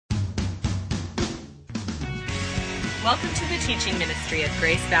Welcome to the teaching ministry of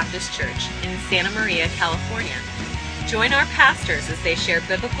Grace Baptist Church in Santa Maria, California. Join our pastors as they share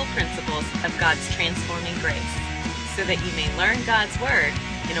biblical principles of God's transforming grace, so that you may learn God's Word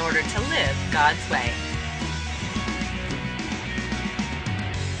in order to live God's way.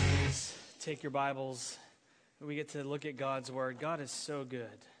 Please take your Bibles. We get to look at God's Word. God is so good.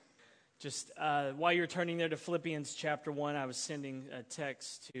 Just while you're turning there to Philippians chapter 1, I was sending a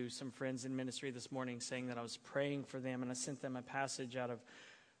text to some friends in ministry this morning saying that I was praying for them, and I sent them a passage out of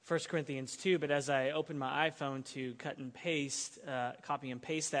 1 Corinthians 2, but as I opened my iPhone to cut and paste, copy and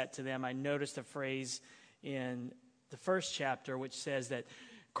paste that to them, I noticed a phrase in the first chapter which says that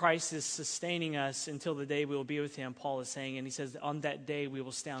Christ is sustaining us until the day we will be with Him, Paul is saying, and he says that on that day we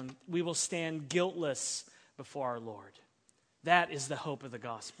will stand guiltless before our Lord. That is the hope of the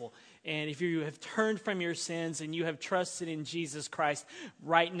gospel. And if you have turned from your sins and you have trusted in Jesus Christ,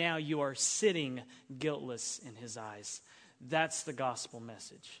 right now you are sitting guiltless in His eyes. That's the gospel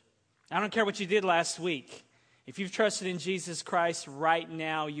message. I don't care what you did last week. If you've trusted in Jesus Christ, right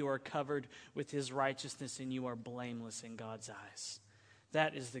now you are covered with His righteousness and you are blameless in God's eyes.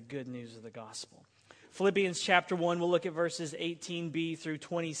 That is the good news of the gospel. Philippians chapter 1, we'll look at verses 18b through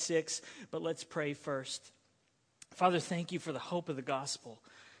 26, but let's pray first. Father, thank you for the hope of the gospel.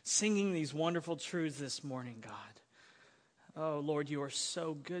 Singing these wonderful truths this morning, God. Oh, Lord, you are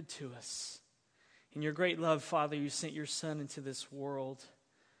so good to us. In your great love, Father, you sent your Son into this world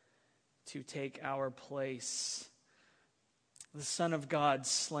to take our place. The Son of God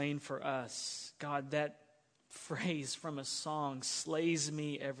slain for us. God, that phrase from a song slays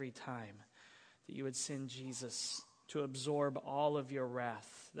me every time that you would send Jesus to absorb all of your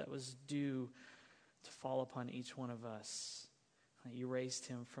wrath that was due to fall upon each one of us. That you raised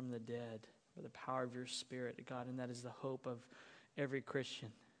Him from the dead by the power of your Spirit, God, and that is the hope of every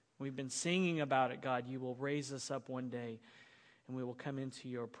Christian. We've been singing about it, God. You will raise us up one day, and we will come into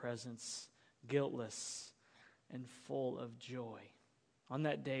your presence guiltless and full of joy. On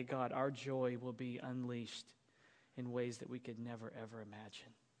that day, God, our joy will be unleashed in ways that we could never, ever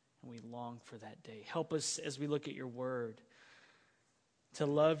imagine. And we long for that day. Help us as we look at your word to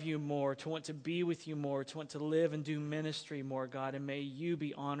love you more, to want to be with you more, to want to live and do ministry more, God. And may you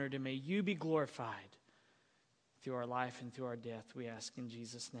be honored and may you be glorified through our life and through our death, we ask in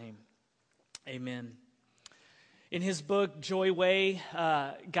Jesus' name. Amen. In his book, Joy Way,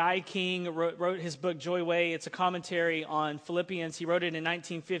 Guy King wrote his book, Joy Way. It's a commentary on Philippians. He wrote it in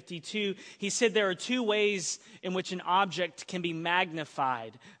 1952. He said there are two ways in which an object can be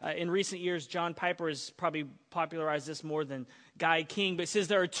magnified. In recent years, John Piper has probably popularized this more than Guy King, but it says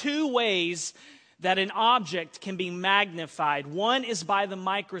there are two ways that an object can be magnified. One is by the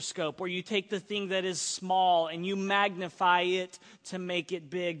microscope, where you take the thing that is small and you magnify it to make it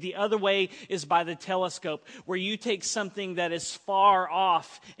big. The other way is by the telescope, where you take something that is far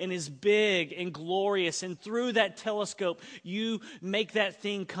off and is big and glorious, and through that telescope, you make that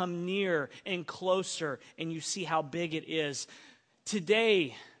thing come near and closer, and you see how big it is.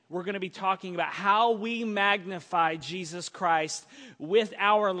 Today, we're going to be talking about how we magnify Jesus Christ with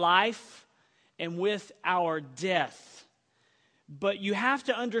our life and with our death. But you have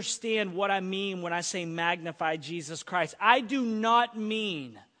to understand what I mean when I say magnify Jesus Christ. I do not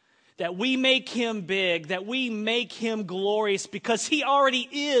mean that we make Him big, that we make Him glorious, because He already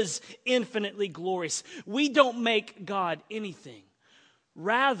is infinitely glorious. We don't make God anything.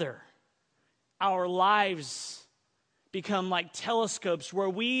 Rather, our lives become like telescopes where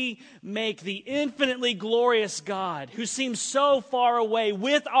we make the infinitely glorious God, who seems so far away,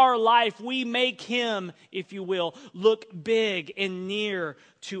 with our life, we make Him, if you will, look big and near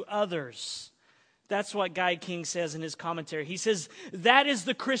to others. That's what Guy King says in his commentary. He says, that is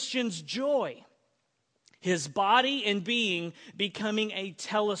the Christian's joy. His body and being becoming a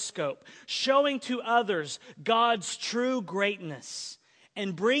telescope, showing to others God's true greatness,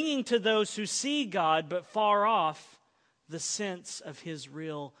 and bringing to those who see God but far off the sense of His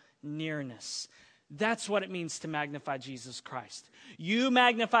real nearness. That's what it means to magnify Jesus Christ. You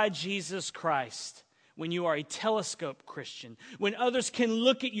magnify Jesus Christ when you are a telescope Christian, when others can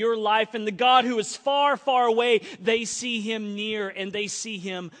look at your life and the God who is far, far away, they see Him near and they see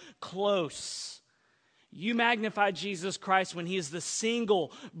Him close. You magnify Jesus Christ when He is the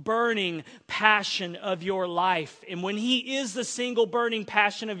single burning passion of your life. And when He is the single burning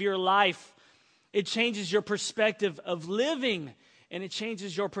passion of your life, it changes your perspective of living, and it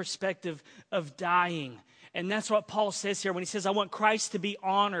changes your perspective of dying. And that's what Paul says here when he says, I want Christ to be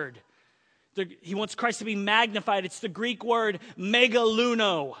honored. He wants Christ to be magnified. It's the Greek word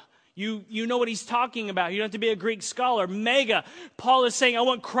megaluno. You know what he's talking about. You don't have to be a Greek scholar. Mega. Paul is saying, I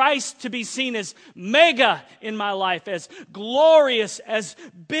want Christ to be seen as mega in my life, as glorious, as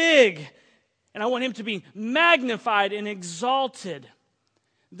big. And I want him to be magnified and exalted.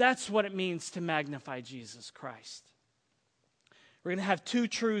 That's what it means to magnify Jesus Christ. We're going to have two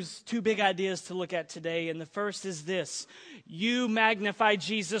truths, two big ideas to look at today. And the first is this. You magnify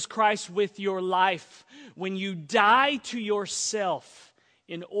Jesus Christ with your life when you die to yourself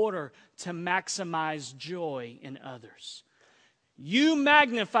in order to maximize joy in others. You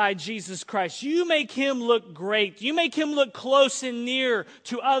magnify Jesus Christ. You make him look great. You make him look close and near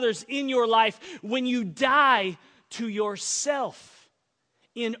to others in your life when you die to yourself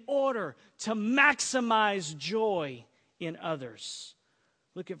in order to maximize joy in others.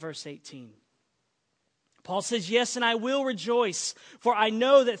 Look at verse 18. Paul says, yes, and I will rejoice, for I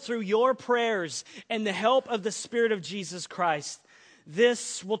know that through your prayers and the help of the Spirit of Jesus Christ,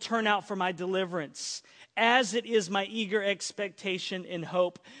 this will turn out for my deliverance, as it is my eager expectation and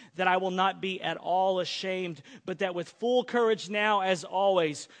hope that I will not be at all ashamed, but that with full courage now, as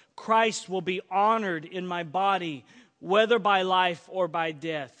always, Christ will be honored in my body, whether by life or by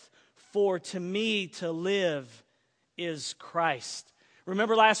death. For to me to live is Christ.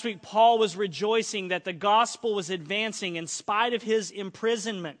 Remember last week, Paul was rejoicing that the gospel was advancing in spite of his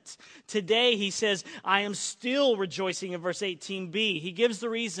imprisonment. Today, he says, I am still rejoicing in verse 18b. He gives the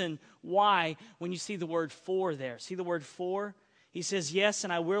reason why when you see the word for there. See the word for? He says, yes,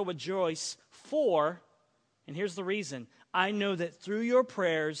 and I will rejoice for, and here's the reason, I know that through your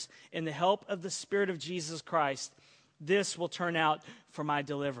prayers and the help of the Spirit of Jesus Christ, this will turn out for my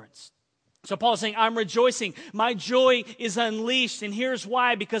deliverance. So Paul's saying, I'm rejoicing. My joy is unleashed. And here's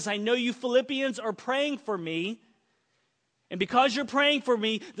why. Because I know you Philippians are praying for me. And because you're praying for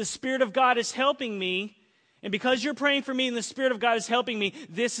me, the Spirit of God is helping me. And because you're praying for me and the Spirit of God is helping me,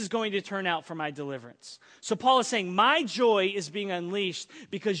 this is going to turn out for my deliverance. So Paul is saying, my joy is being unleashed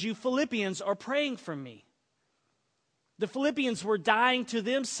because you Philippians are praying for me. The Philippians were dying to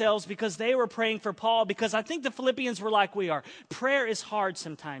themselves because they were praying for Paul, because I think the Philippians were like we are. Prayer is hard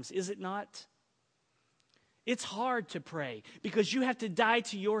sometimes, is it not? It's hard to pray because you have to die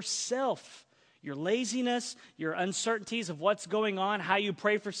to yourself. Your laziness, your uncertainties of what's going on, how you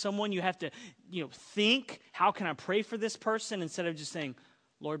pray for someone, you have to think, how can I pray for this person, instead of just saying,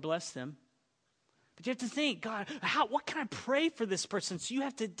 Lord bless them. But you have to think, God, what can I pray for this person? So you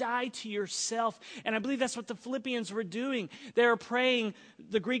have to die to yourself. And I believe that's what the Philippians were doing. They were praying,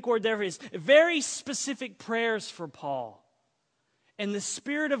 the Greek word there is, very specific prayers for Paul. And the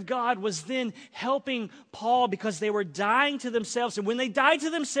Spirit of God was then helping Paul because they were dying to themselves. And when they died to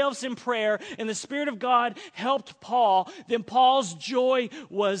themselves in prayer and the Spirit of God helped Paul, then Paul's joy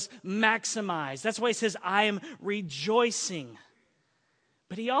was maximized. That's why he says, I am rejoicing.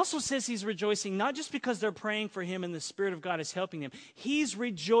 But he also says he's rejoicing not just because they're praying for him and the Spirit of God is helping him. He's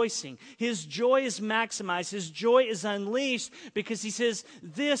rejoicing. His joy is maximized. His joy is unleashed because he says,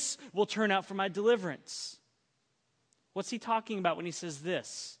 this will turn out for my deliverance. What's he talking about when he says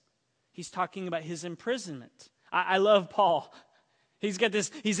this? He's talking about his imprisonment. I love Paul. He's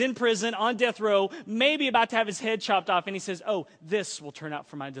in prison, on death row, maybe about to have his head chopped off, and he says, this will turn out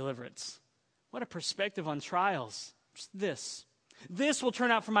for my deliverance. What a perspective on trials. Just this will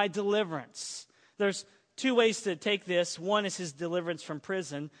turn out for my deliverance. There's two ways to take this. One is his deliverance from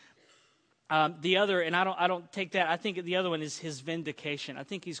prison. The other, and I don't take that, I think the other one is his vindication. I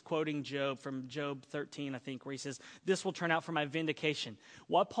think he's quoting Job from Job 13, I think, where he says, this will turn out for my vindication.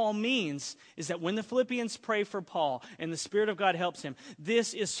 What Paul means is that when the Philippians pray for Paul and the Spirit of God helps him,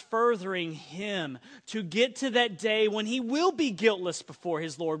 this is furthering him to get to that day when he will be guiltless before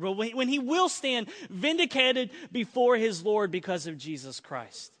his Lord, when he will stand vindicated before his Lord because of Jesus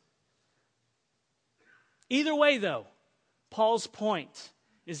Christ. Either way, though, Paul's point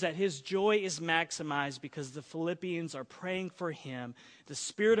is that his joy is maximized because the Philippians are praying for him, the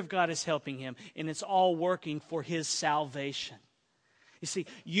Spirit of God is helping him, and it's all working for his salvation. You see,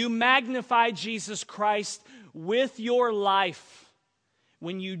 you magnify Jesus Christ with your life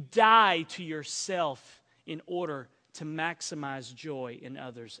when you die to yourself in order to maximize joy in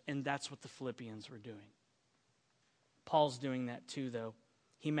others, and that's what the Philippians were doing. Paul's doing that too, though.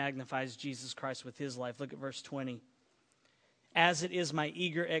 He magnifies Jesus Christ with his life. Look at verse 20. As it is my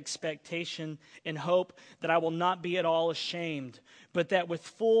eager expectation and hope that I will not be at all ashamed, but that with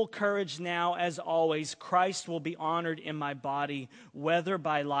full courage now, as always, Christ will be honored in my body, whether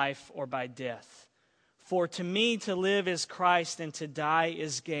by life or by death. For to me to live is Christ and to die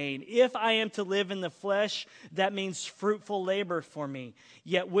is gain. If I am to live in the flesh, that means fruitful labor for me.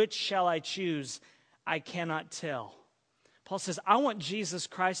 Yet which shall I choose? I cannot tell. Paul says, I want Jesus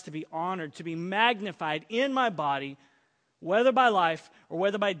Christ to be honored, to be magnified in my body, whether by life or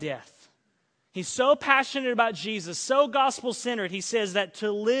whether by death. He's so passionate about Jesus, so gospel-centered, he says that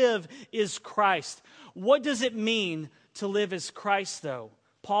to live is Christ. What does it mean to live as Christ, though?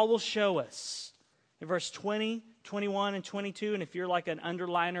 Paul will show us. In verse 20, 21, and 22, and if you're like an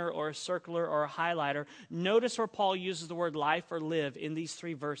underliner or a circler or a highlighter, notice where Paul uses the word life or live in these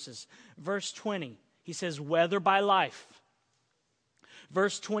three verses. Verse 20, he says, whether by life.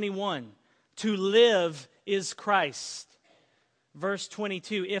 Verse 21, to live is Christ. Verse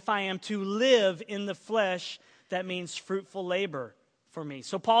 22, if I am to live in the flesh, that means fruitful labor for me.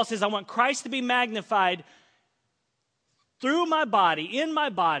 So Paul says, I want Christ to be magnified through my body, in my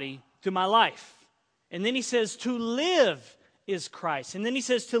body, through my life. And then he says, to live is Christ. And then he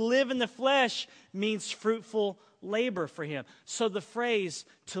says, to live in the flesh means fruitful labor for him. So the phrase,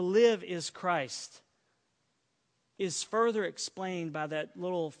 to live is Christ, is further explained by that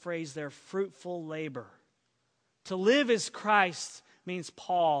little phrase there, fruitful labor. To live as Christ means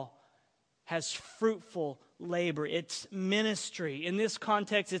Paul has fruitful labor. It's ministry. In this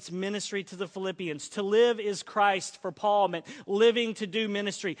context, it's ministry to the Philippians. To live is Christ for Paul meant living to do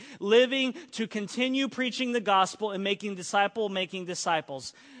ministry. Living to continue preaching the gospel and making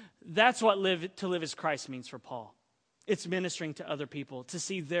disciples. That's what to live as Christ means for Paul. It's ministering to other people, to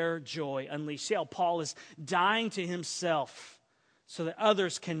see their joy unleashed. See how Paul is dying to himself so that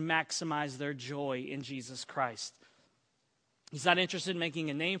others can maximize their joy in Jesus Christ. He's not interested in making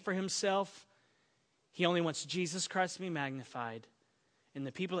a name for himself. He only wants Jesus Christ to be magnified. And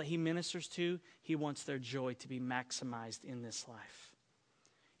the people that he ministers to, he wants their joy to be maximized in this life.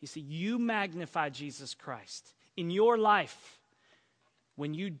 You see, you magnify Jesus Christ in your life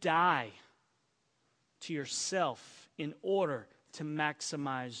when you die to yourself in order to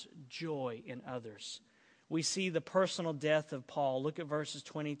maximize joy in others. We see the personal death of Paul. Look at verses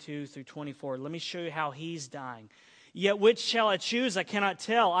 22 through 24. Let me show you how he's dying. Yet which shall I choose? I cannot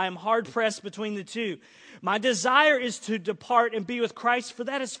tell. I am hard-pressed between the two. My desire is to depart and be with Christ, for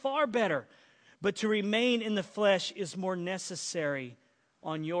that is far better. But to remain in the flesh is more necessary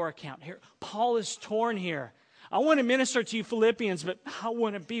on your account. Here, Paul is torn here. I want to minister to you Philippians, but I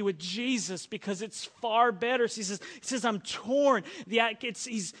want to be with Jesus because it's far better. So he says, I'm torn.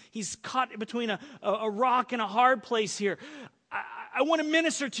 He's caught between a rock and a hard place here. I want to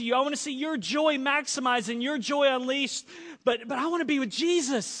minister to you. I want to see your joy maximized and your joy unleashed. But I want to be with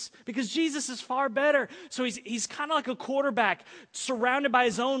Jesus because Jesus is far better. So he's kind of like a quarterback surrounded by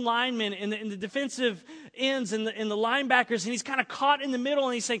his own linemen in the defensive ends and the linebackers. And he's kind of caught in the middle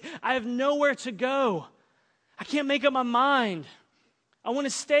and he's saying, I have nowhere to go. I can't make up my mind. I want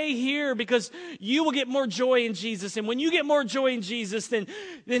to stay here because you will get more joy in Jesus. And when you get more joy in Jesus, then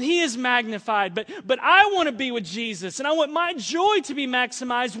he is magnified. But I want to be with Jesus. And I want my joy to be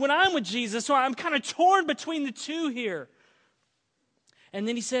maximized when I'm with Jesus. So I'm kind of torn between the two here. And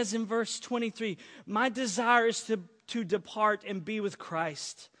then he says in verse 23, my desire is to depart and be with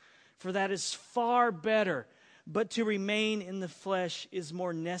Christ. For that is far better. But to remain in the flesh is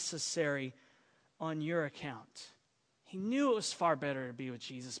more necessary on your account. He knew it was far better to be with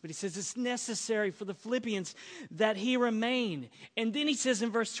Jesus, but he says it's necessary for the Philippians that he remain. And then he says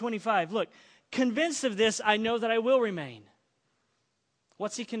in verse 25, look, convinced of this, I know that I will remain.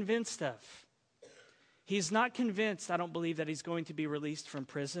 What's he convinced of? He's not convinced, I don't believe, that he's going to be released from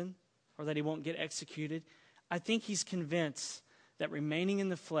prison or that he won't get executed. I think he's convinced that remaining in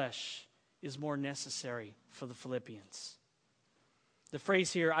the flesh is more necessary for the Philippians. The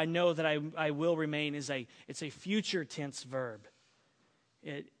phrase here, I know that I will remain, it's a future tense verb.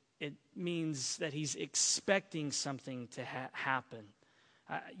 It means that he's expecting something to happen.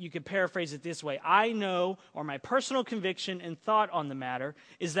 You could paraphrase it this way. I know, or my personal conviction and thought on the matter,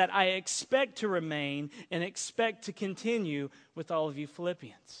 is that I expect to remain and expect to continue with all of you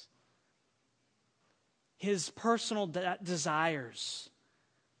Philippians. His personal desires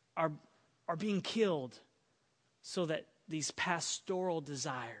are being killed so that these pastoral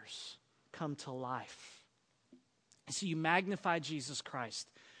desires come to life. So you magnify Jesus Christ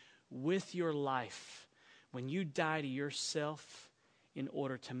with your life when you die to yourself in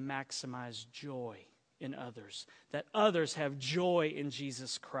order to maximize joy in others, that others have joy in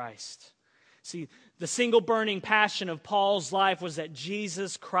Jesus Christ. See, the single burning passion of Paul's life was that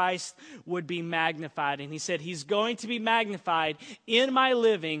Jesus Christ would be magnified. And he said, he's going to be magnified in my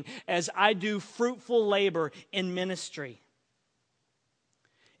living as I do fruitful labor in ministry.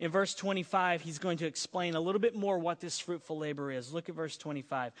 In verse 25, he's going to explain a little bit more what this fruitful labor is. Look at verse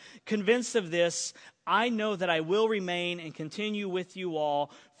 25. Convinced of this, I know that I will remain and continue with you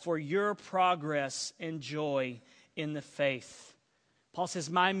all for your progress and joy in the faith. Paul says,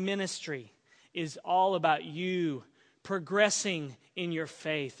 my ministry is all about you progressing in your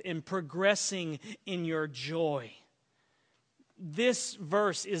faith and progressing in your joy. This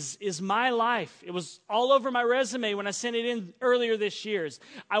verse is my life. It was all over my resume when I sent it in earlier this year.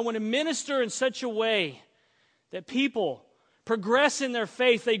 I want to minister in such a way that people progress in their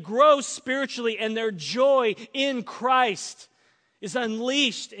faith, they grow spiritually, and their joy in Christ is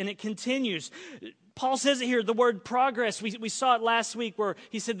unleashed, and it continues. Paul says it here, the word progress. We saw it last week where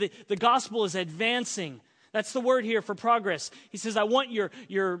he said the gospel is advancing. That's the word here for progress. He says, I want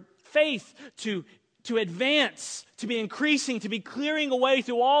your faith to advance, to be increasing, to be clearing away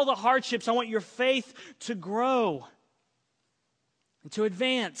through all the hardships. I want your faith to grow and to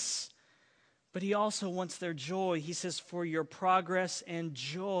advance. But he also wants their joy. He says, for your progress and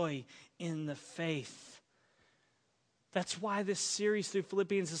joy in the faith. That's why this series through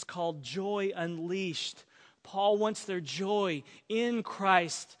Philippians is called Joy Unleashed. Paul wants their joy in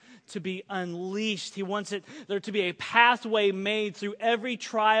Christ to be unleashed. He wants there to be a pathway made through every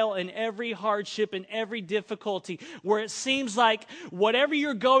trial and every hardship and every difficulty where it seems like whatever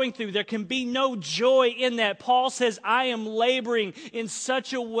you're going through, there can be no joy in that. Paul says, I am laboring in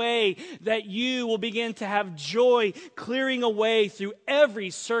such a way that you will begin to have joy clearing away through every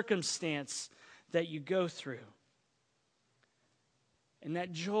circumstance that you go through. And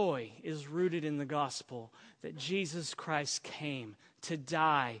that joy is rooted in the gospel that Jesus Christ came to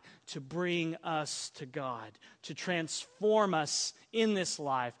die, to bring us to God, to transform us in this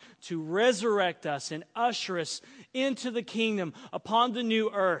life, to resurrect us and usher us into the kingdom upon the new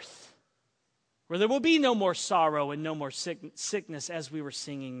earth, where there will be no more sorrow and no more sickness, as we were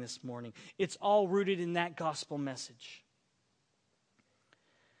singing this morning. It's all rooted in that gospel message.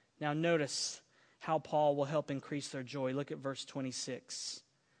 Now notice how Paul will help increase their joy. Look at verse 26.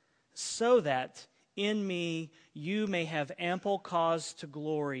 So that in me you may have ample cause to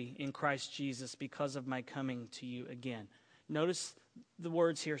glory in Christ Jesus because of my coming to you again. Notice the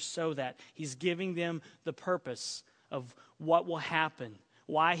words here, so that. He's giving them the purpose of what will happen,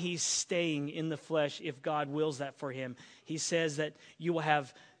 why he's staying in the flesh if God wills that for him. He says that you will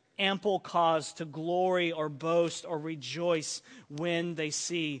have ample cause to glory or boast or rejoice when they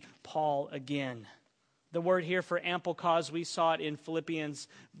see Paul again. The word here for ample cause, we saw it in Philippians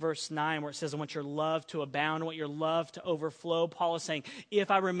verse 9 where it says, I want your love to abound, I want your love to overflow. Paul is saying, if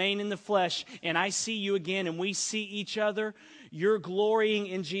I remain in the flesh and I see you again and we see each other, you're glorying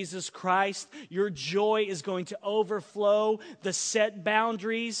in Jesus Christ. Your joy is going to overflow the set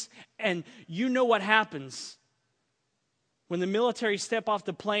boundaries. And you know what happens. When the military step off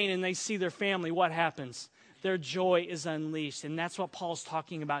the plane and they see their family, what happens? Their joy is unleashed. And that's what Paul's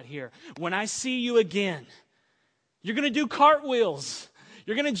talking about here. When I see you again, you're going to do cartwheels.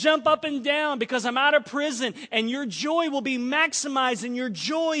 You're going to jump up and down because I'm out of prison. And your joy will be maximized and your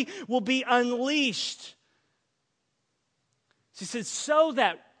joy will be unleashed. She says, so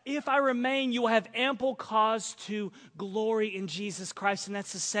that if I remain, you will have ample cause to glory in Jesus Christ. And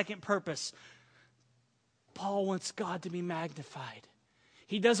that's the second purpose. Paul wants God to be magnified.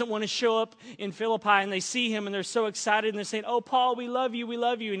 He doesn't want to show up in Philippi and they see him and they're so excited and they're saying, oh, Paul, we love you, we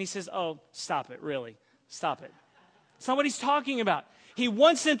love you. And he says, oh, stop it, really, stop it. It's not what he's talking about. He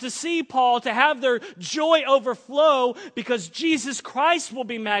wants them to see Paul, to have their joy overflow because Jesus Christ will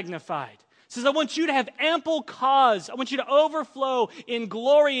be magnified. He says, I want you to have ample cause. I want you to overflow in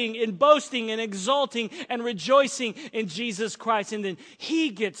glorying, in boasting, and exalting, and rejoicing in Jesus Christ. And then he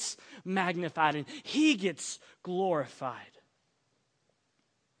gets magnified and he gets glorified.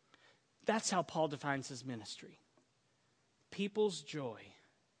 That's how Paul defines his ministry. People's joy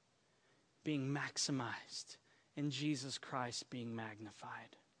being maximized and Jesus Christ being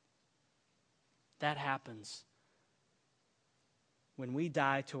magnified. That happens when we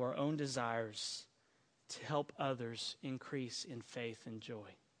die to our own desires to help others increase in faith and joy.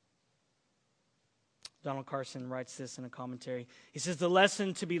 Donald Carson writes this in a commentary. He says, the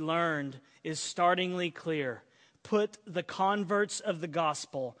lesson to be learned is startlingly clear. Put the converts of the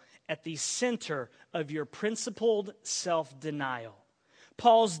gospel at the center of your principled self-denial.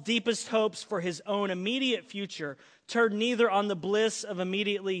 Paul's deepest hopes for his own immediate future turned neither on the bliss of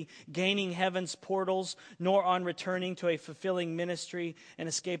immediately gaining heaven's portals, nor on returning to a fulfilling ministry and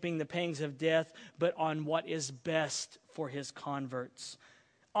escaping the pangs of death, but on what is best for his converts.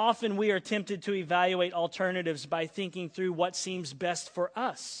 Often we are tempted to evaluate alternatives by thinking through what seems best for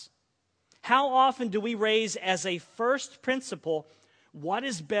us. How often do we raise as a first principle what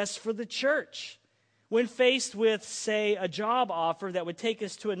is best for the church? When faced with, say, a job offer that would take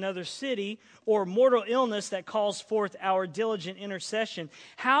us to another city or mortal illness that calls forth our diligent intercession,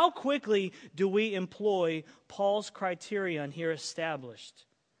 how quickly do we employ Paul's criterion here established?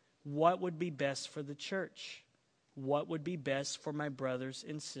 What would be best for the church? What would be best for my brothers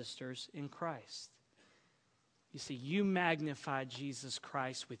and sisters in Christ? You see, you magnify Jesus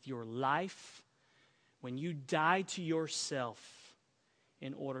Christ with your life when you die to yourself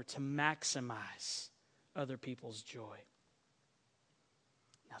in order to maximize other people's joy.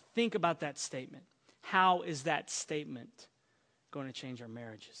 Now think about that statement. How is that statement going to change our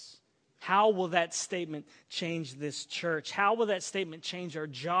marriages? How will that statement change this church? How will that statement change our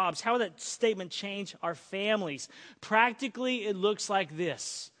jobs? How will that statement change our families? Practically, it looks like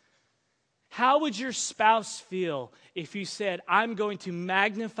this. How would your spouse feel if you said, I'm going to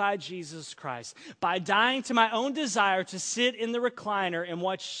magnify Jesus Christ by dying to my own desire to sit in the recliner and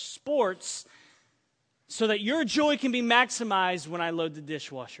watch sports so that your joy can be maximized when I load the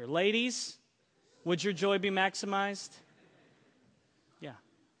dishwasher? Ladies, would your joy be maximized? Yeah.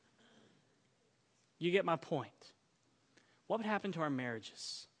 You get my point. What would happen to our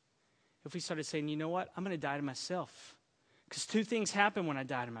marriages if we started saying, you know what, I'm going to die to myself? Because two things happen when I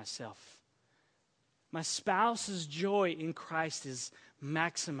die to myself. My spouse's joy in Christ is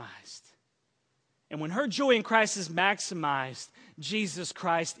maximized. And when her joy in Christ is maximized, Jesus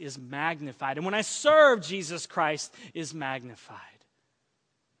Christ is magnified. And when I serve, Jesus Christ is magnified.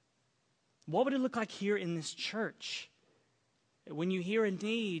 What would it look like here in this church? When you hear a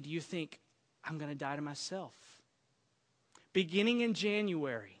need, you think, I'm going to die to myself. Beginning in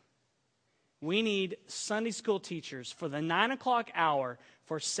January, we need Sunday school teachers for the 9 o'clock hour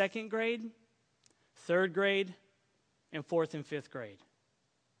for 2nd grade, 3rd grade, and 4th and 5th grade.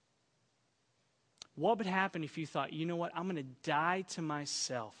 What would happen if you thought, you know what, I'm going to die to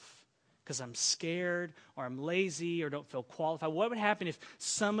myself because I'm scared or I'm lazy or don't feel qualified? What would happen if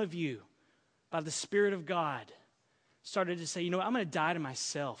some of you, by the Spirit of God, started to say, you know what, I'm going to die to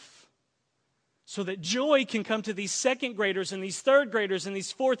myself so that joy can come to these 2nd graders and these 3rd graders and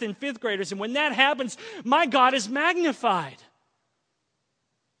these 4th and 5th graders. And when that happens, my God is magnified.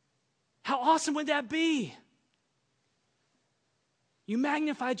 How awesome would that be? You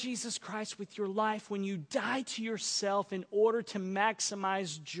magnify Jesus Christ with your life when you die to yourself in order to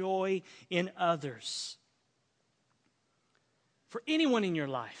maximize joy in others. For anyone in your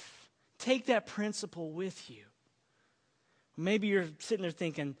life, take that principle with you. Maybe you're sitting there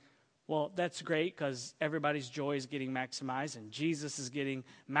thinking, well, that's great because everybody's joy is getting maximized and Jesus is getting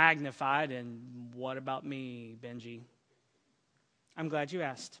magnified. And what about me, Benji? I'm glad you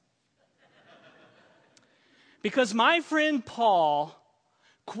asked. Because my friend Paul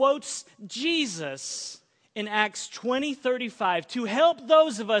quotes Jesus in Acts 20:35 to help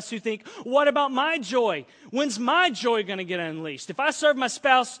those of us who think, what about my joy? When's my joy going to get unleashed? If I serve my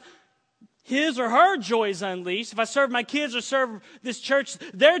spouse, his or her joy is unleashed. If I serve my kids or serve this church,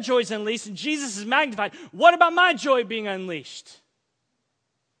 their joy is unleashed and Jesus is magnified. What about my joy being unleashed?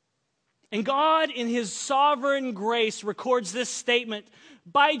 And God, in His sovereign grace, records this statement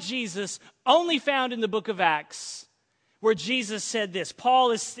by Jesus, only found in the book of Acts, where Jesus said this.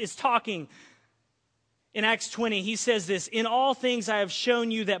 Paul is talking in Acts 20. He says this, in all things I have shown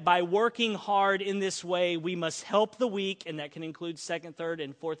you that by working hard in this way, we must help the weak, and that can include 2nd, 3rd,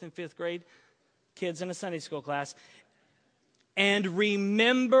 and 4th and 5th grade kids in a Sunday school class. And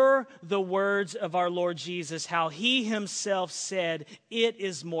remember the words of our Lord Jesus, how He Himself said, it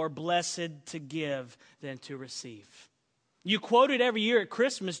is more blessed to give than to receive. You quote it every year at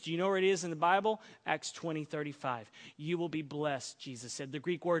Christmas. Do you know where it is in the Bible? Acts 20:35. You will be blessed, Jesus said. The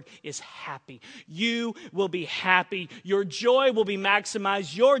Greek word is happy. You will be happy. Your joy will be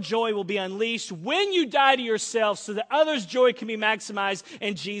maximized. Your joy will be unleashed when you die to yourself so that others' joy can be maximized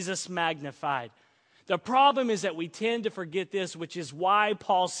and Jesus magnified. The problem is that we tend to forget this, which is why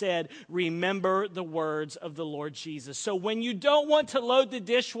Paul said, remember the words of the Lord Jesus. So when you don't want to load the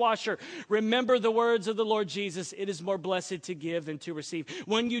dishwasher, remember the words of the Lord Jesus. It is more blessed to give than to receive.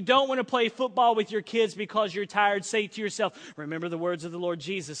 When you don't want to play football with your kids because you're tired, say to yourself, remember the words of the Lord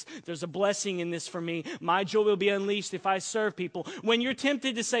Jesus. There's a blessing in this for me. My joy will be unleashed if I serve people. When you're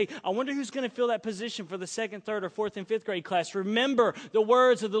tempted to say, I wonder who's going to fill that position for the 2nd, 3rd, or 4th, and 5th grade class, remember the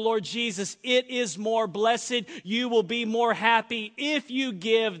words of the Lord Jesus. It is more blessed. You will be more happy if you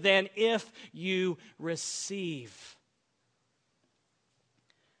give than if you receive.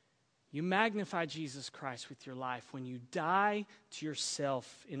 You magnify Jesus Christ with your life when you die to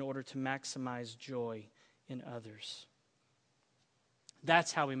yourself in order to maximize joy in others.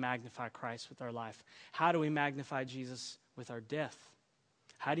 That's how we magnify Christ with our life. How do we magnify Jesus with our death?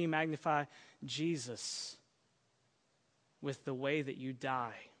 How do you magnify Jesus? With the way that you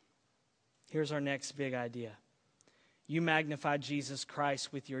die. Here's our next big idea. You magnify Jesus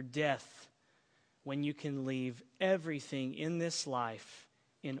Christ with your death when you can leave everything in this life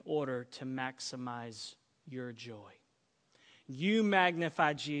in order to maximize your joy. You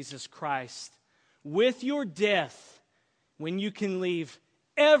magnify Jesus Christ with your death when you can leave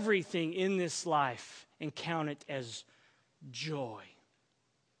everything in this life and count it as joy.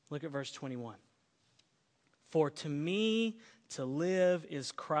 Look at verse 21. For to me to live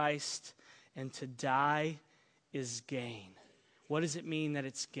is Christ, and to die is gain. What does it mean that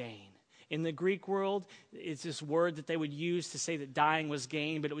it's gain? In the Greek world, it's this word that they would use to say that dying was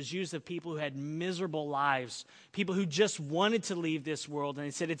gain, but it was used of people who had miserable lives, people who just wanted to leave this world. And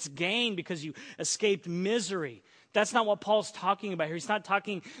they said it's gain because you escaped misery. That's not what Paul's talking about here. He's not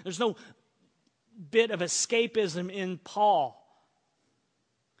talking, there's no bit of escapism in Paul.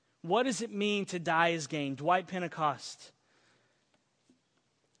 What does it mean to die as gain? Dwight Pentecost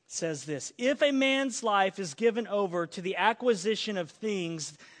says this: if a man's life is given over to the acquisition of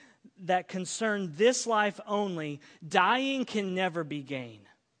things that concern this life only, dying can never be gain,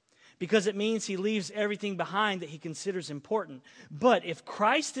 because it means he leaves everything behind that he considers important. But if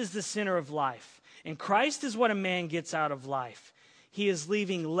Christ is the center of life, and Christ is what a man gets out of life, he is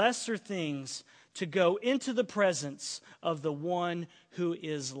leaving lesser things to go into the presence of the one who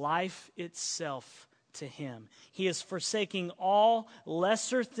is life itself to him. He is forsaking all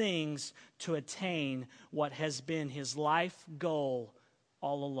lesser things to attain what has been his life goal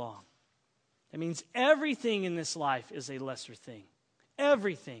all along. That means everything in this life is a lesser thing.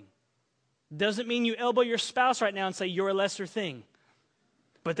 Everything. Doesn't mean you elbow your spouse right now and say you're a lesser thing.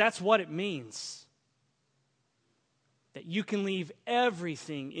 But that's what it means. That you can leave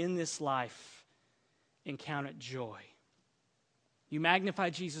everything in this life and count it joy. You magnify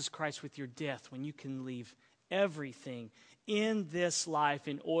Jesus Christ with your death when you can leave everything in this life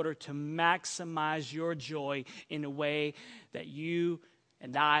in order to maximize your joy in a way that you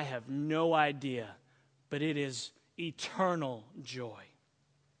and I have no idea, but it is eternal joy.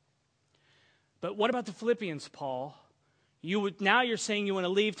 But what about the Philippians, Paul? Now you're saying you want to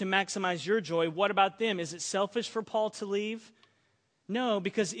leave to maximize your joy. What about them? Is it selfish for Paul to leave? No,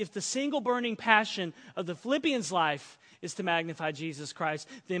 because if the single burning passion of the Philippians' life is to magnify Jesus Christ,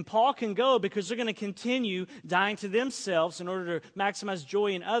 then Paul can go because they're going to continue dying to themselves in order to maximize joy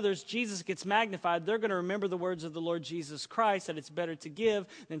in others. Jesus gets magnified. They're going to remember the words of the Lord Jesus Christ, that it's better to give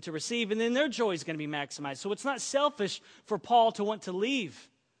than to receive, and then their joy is going to be maximized. So it's not selfish for Paul to want to leave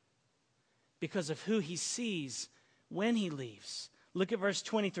because of who he sees when he leaves. Look at verse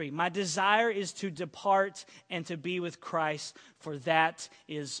 23. My desire is to depart and to be with Christ, for that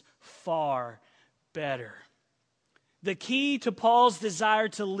is far better. The key to Paul's desire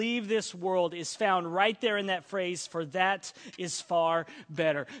to leave this world is found right there in that phrase, for that is far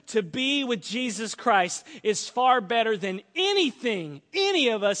better. To be with Jesus Christ is far better than anything any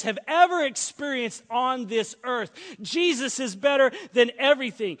of us have ever experienced on this earth. Jesus is better than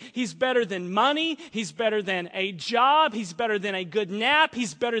everything. He's better than money. He's better than a job. He's better than a good nap.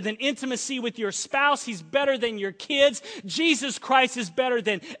 He's better than intimacy with your spouse. He's better than your kids. Jesus Christ is better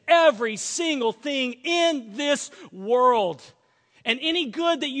than every single thing in this world. And any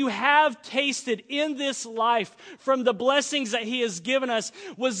good that you have tasted in this life from the blessings that He has given us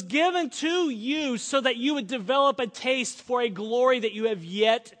was given to you so that you would develop a taste for a glory that you have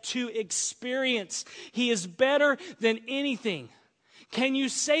yet to experience. He is better than anything. Can you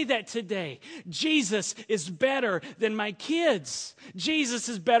say that today? Jesus is better than my kids. Jesus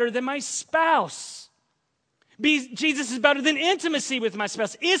is better than my spouse. Jesus is better than intimacy with my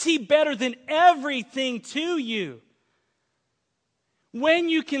spouse. Is He better than everything to you? When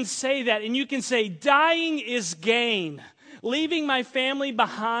you can say that, and you can say, dying is gain, leaving my family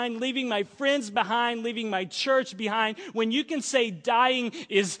behind, leaving my friends behind, leaving my church behind, when you can say dying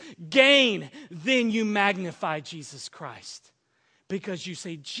is gain, then you magnify Jesus Christ. Because you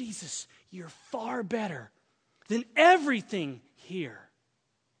say, Jesus, you're far better than everything here.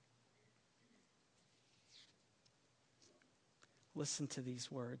 Listen to these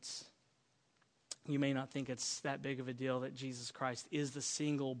words. You may not think it's that big of a deal that Jesus Christ is the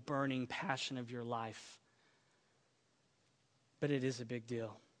single burning passion of your life. But it is a big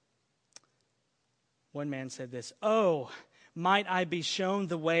deal. One man said this, "Oh, might I be shown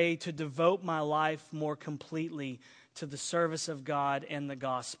the way to devote my life more completely to the service of God and the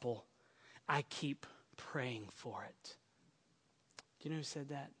gospel. I keep praying for it." Do you know who said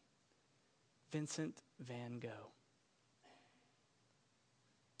that? Vincent van Gogh,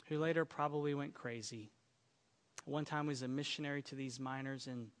 who later probably went crazy One time I was a missionary to these miners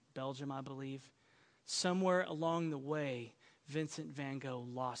in Belgium, I believe. Somewhere along the way, Vincent van Gogh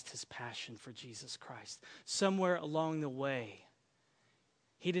lost his passion for Jesus Christ. Somewhere along the way,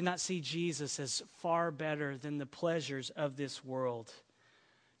 he did not see Jesus as far better than the pleasures of this world.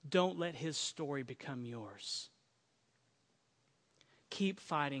 Don't let his story become yours. Keep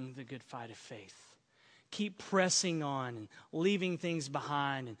fighting the good fight of faith. Keep pressing on and leaving things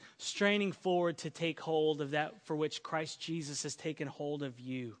behind and straining forward to take hold of that for which Christ Jesus has taken hold of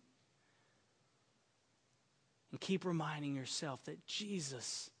you. And keep reminding yourself that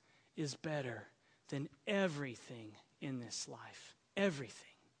Jesus is better than everything in this life. Everything.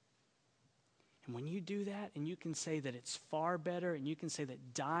 And when you do that and you can say that it's far better and you can say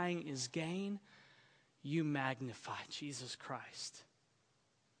that dying is gain, you magnify Jesus Christ.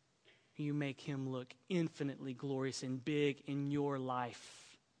 You make him look infinitely glorious and big in your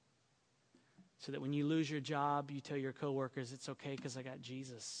life. So that when you lose your job, you tell your coworkers, it's okay because I got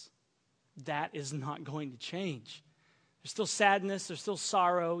Jesus. That is not going to change. There's still sadness, there's still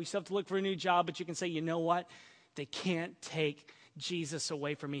sorrow. You still have to look for a new job, but you can say, you know what? They can't take Jesus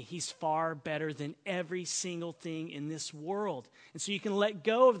away from me. He's far better than every single thing in this world. And so you can let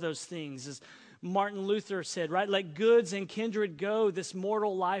go of those things. As Martin Luther said, right? Let goods and kindred go, this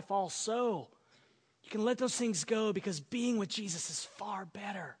mortal life also. You can let those things go because being with Jesus is far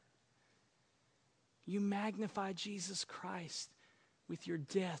better. You magnify Jesus Christ with your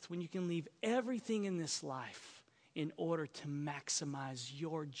death when you can leave everything in this life in order to maximize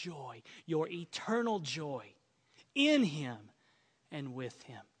your joy, your eternal joy in him and with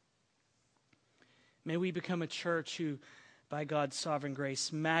him. May we become a church who, by God's sovereign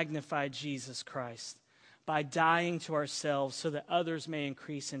grace, magnify Jesus Christ by dying to ourselves so that others may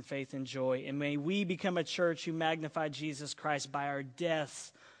increase in faith and joy. And may we become a church who magnify Jesus Christ by our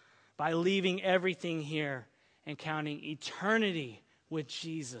deaths, by leaving everything here and counting eternity with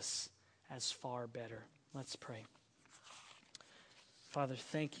Jesus as far better. Let's pray. Father,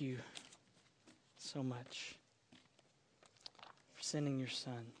 thank you so much for sending your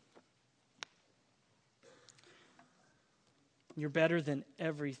Son. You're better than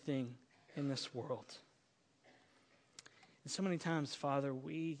everything in this world. And so many times, Father,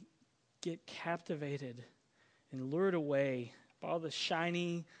 we get captivated and lured away by all the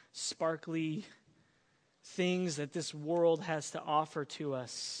shiny, sparkly things that this world has to offer to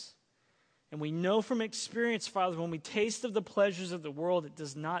us. And we know from experience, Father, when we taste of the pleasures of the world, it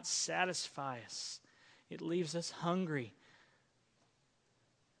does not satisfy us. It leaves us hungry,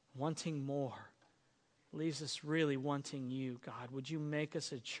 wanting more. It leaves us really wanting you, God. Would you make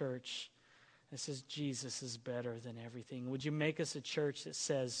us a church that says Jesus is better than everything? Would you make us a church that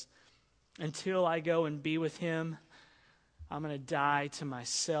says, until I go and be with him, I'm going to die to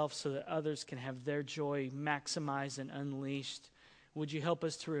myself so that others can have their joy maximized and unleashed. Would you help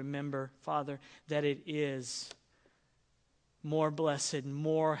us to remember, Father, that it is more blessed,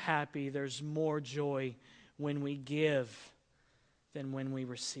 more happy, there's more joy when we give than when we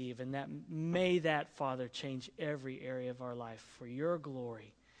receive. And that may that, Father, change every area of our life for your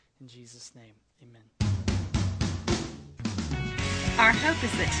glory. In Jesus' name, amen. Our hope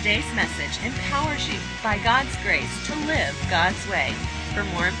is that today's message empowers you, by God's grace, to live God's way. For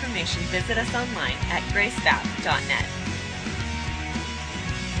more information, visit us online at gracebap.net.